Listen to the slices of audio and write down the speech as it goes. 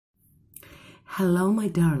Hello, my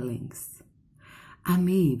darlings. I'm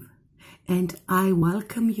Eve, and I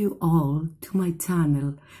welcome you all to my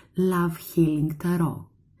channel, Love Healing Tarot.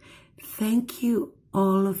 Thank you,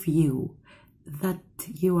 all of you, that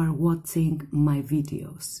you are watching my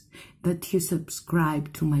videos, that you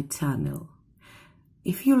subscribe to my channel.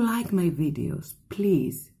 If you like my videos,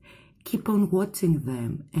 please keep on watching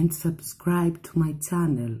them and subscribe to my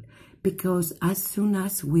channel, because as soon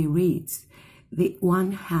as we reach the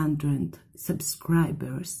 100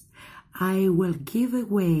 subscribers, I will give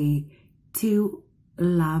away 2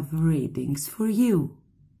 love readings for you.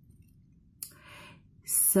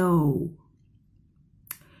 So,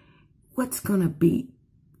 what's gonna be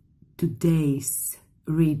today's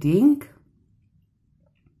reading?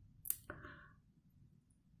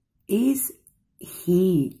 Is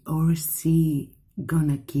he or she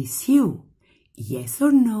gonna kiss you? Yes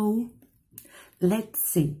or no? Let's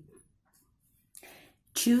see.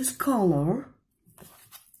 Choose color: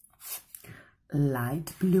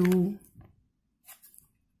 light blue,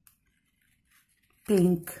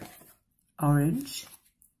 pink, orange,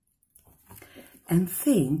 and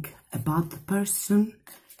think about the person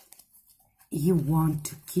you want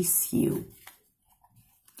to kiss you.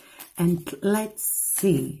 And let's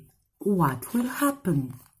see what will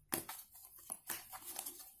happen.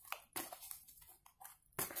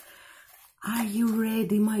 Are you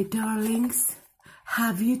ready, my darlings?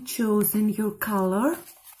 Have you chosen your color?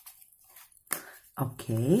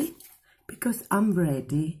 Okay, because I'm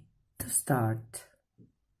ready to start.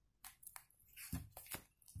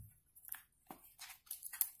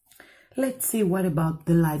 Let's see, what about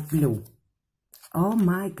the light blue? Oh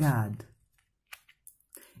my God.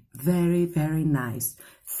 Very, very nice.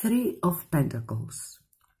 3 of Pentacles.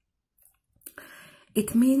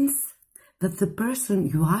 It means that the person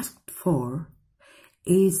you asked for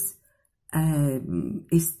is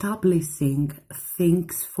establishing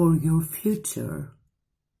things for your future.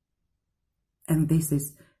 And this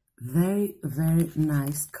is very, very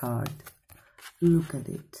nice card. Look at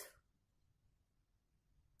it.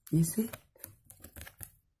 You see?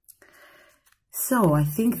 So I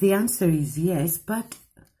think the answer is yes, but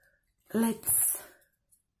let's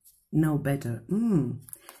know better.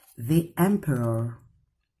 The Emperor.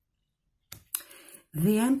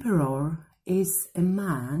 The Emperor is a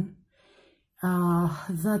man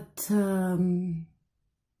that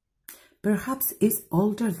perhaps is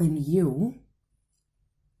older than you,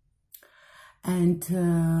 and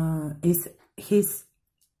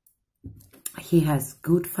he has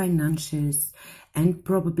good finances and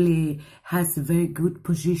probably has a very good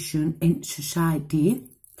position in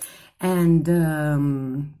society, and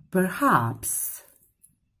perhaps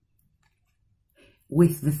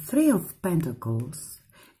with the 3 of Pentacles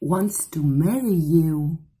wants to marry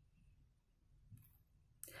you.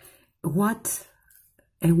 What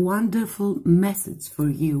a wonderful message for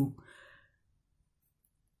you.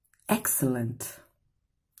 Excellent.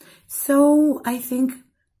 So I think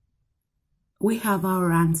we have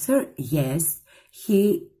our answer. Yes,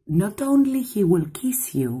 not only he will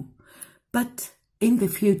kiss you, but in the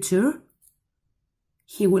future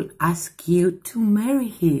he will ask you to marry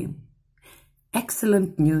him.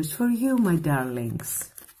 Excellent news for you, my darlings.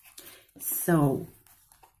 So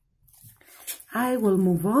I will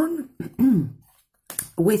move on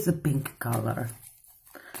with the pink color.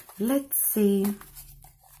 Let's see.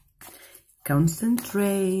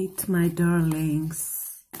 Concentrate, my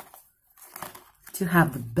darlings, to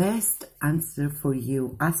have the best answer for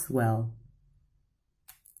you as well.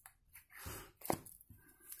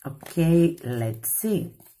 Okay, let's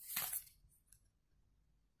see.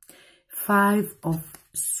 5 of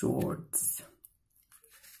Swords.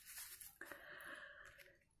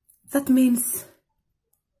 That means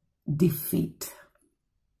defeat.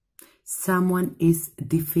 Someone is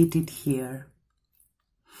defeated here.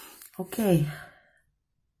 Okay.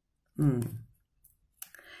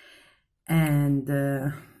 And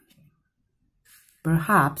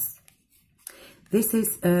perhaps this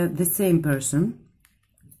is the same person.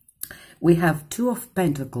 We have 2 of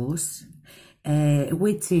Pentacles,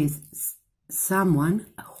 which is someone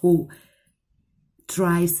who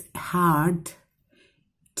tries hard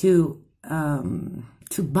to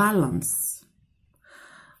balance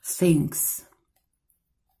things.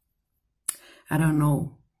 I don't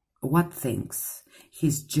know what things.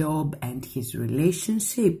 His job and his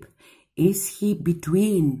relationship. Is he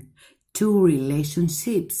between 2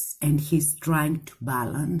 relationships and he's trying to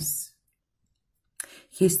balance?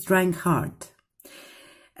 He's trying hard.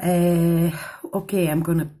 Okay, I'm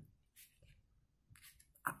gonna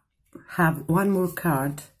have one more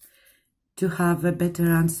card to have a better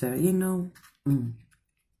answer, you know.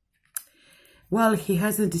 Well, he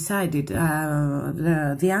hasn't decided.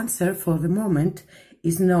 The answer for the moment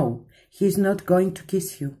is no. He's not going to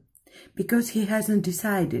kiss you because he hasn't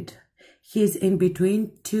decided. He's in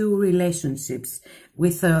between two relationships.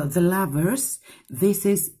 With the lovers, this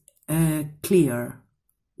is clear.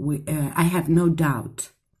 I have no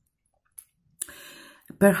doubt.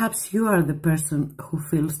 Perhaps you are the person who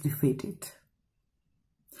feels defeated.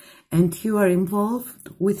 And you are involved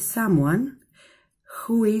with someone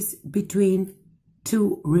who is between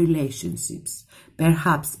two relationships.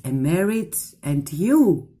 Perhaps a marriage, and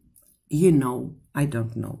you know, I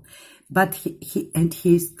don't know. But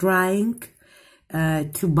he's trying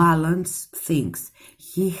to balance things.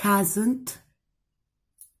 He hasn't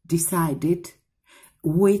decided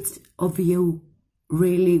which of you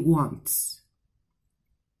really wants.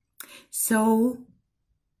 So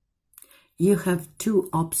you have two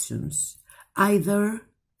options. Either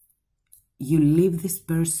you leave this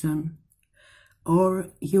person or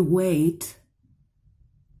you wait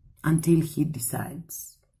until he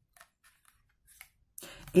decides.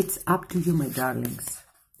 It's up to you, my darlings.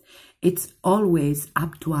 It's always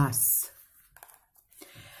up to us.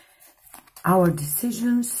 Our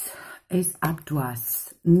decisions is up to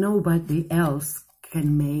us. Nobody else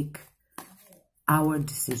can make our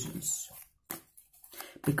decisions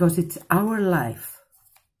because it's our life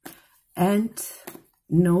and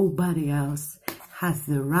nobody else has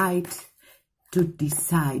the right to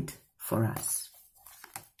decide for us.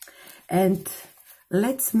 And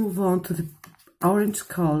let's move on to the orange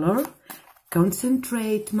color.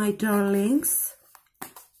 Concentrate, my darlings.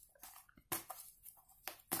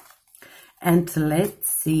 And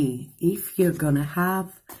let's see if you're gonna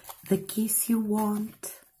have the kiss you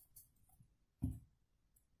want.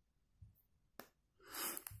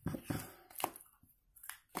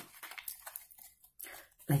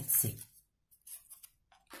 Let's see.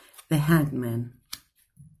 The Hangman.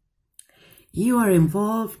 You are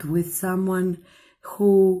involved with someone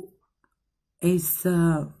who is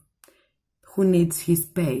who needs his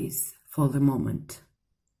space for the moment.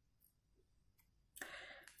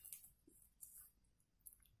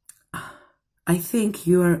 I think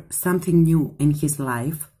you're something new in his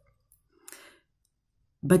life,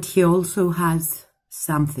 but he also has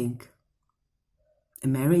something, a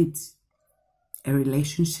marriage, a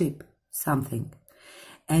relationship, something.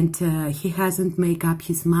 And he hasn't made up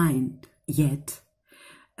his mind yet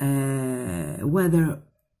whether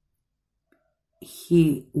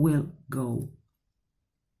he will go.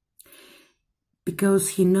 Because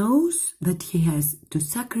he knows that he has to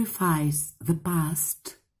sacrifice the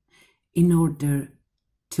past in order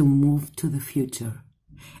to move to the future.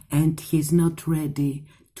 And he's not ready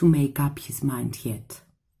to make up his mind yet.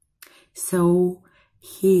 So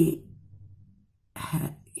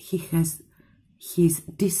he's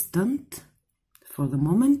distant for the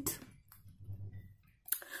moment.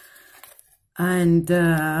 And,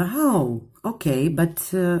 oh, okay,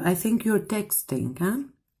 but I think you're texting, huh?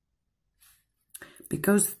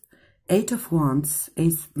 Because 8 of Wands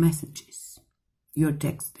is messages. You're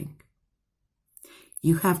texting.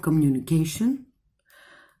 You have communication,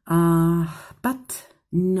 but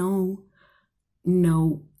no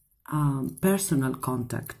personal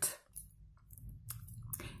contact.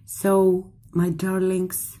 So, my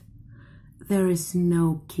darlings, there is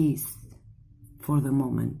no kiss for the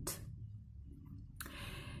moment.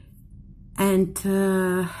 And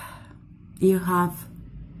you have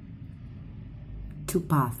two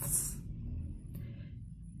paths.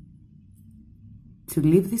 To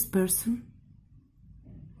leave this person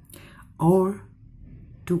or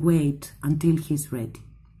to wait until he's ready.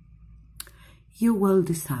 You will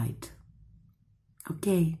decide.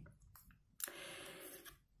 Okay?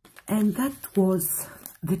 And that was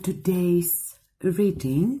the today's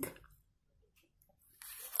reading.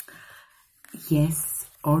 Yes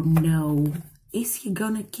or no? Is he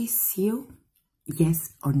gonna kiss you?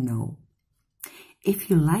 Yes or no? If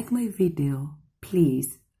you like my video,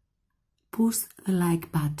 please push the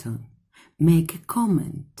like button, make a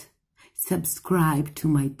comment, subscribe to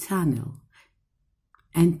my channel,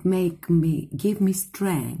 and give me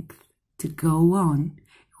strength to go on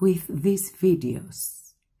with these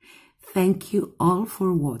videos. Thank you all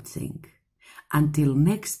for watching. Until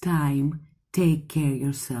next time, take care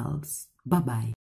yourselves. Bye-bye.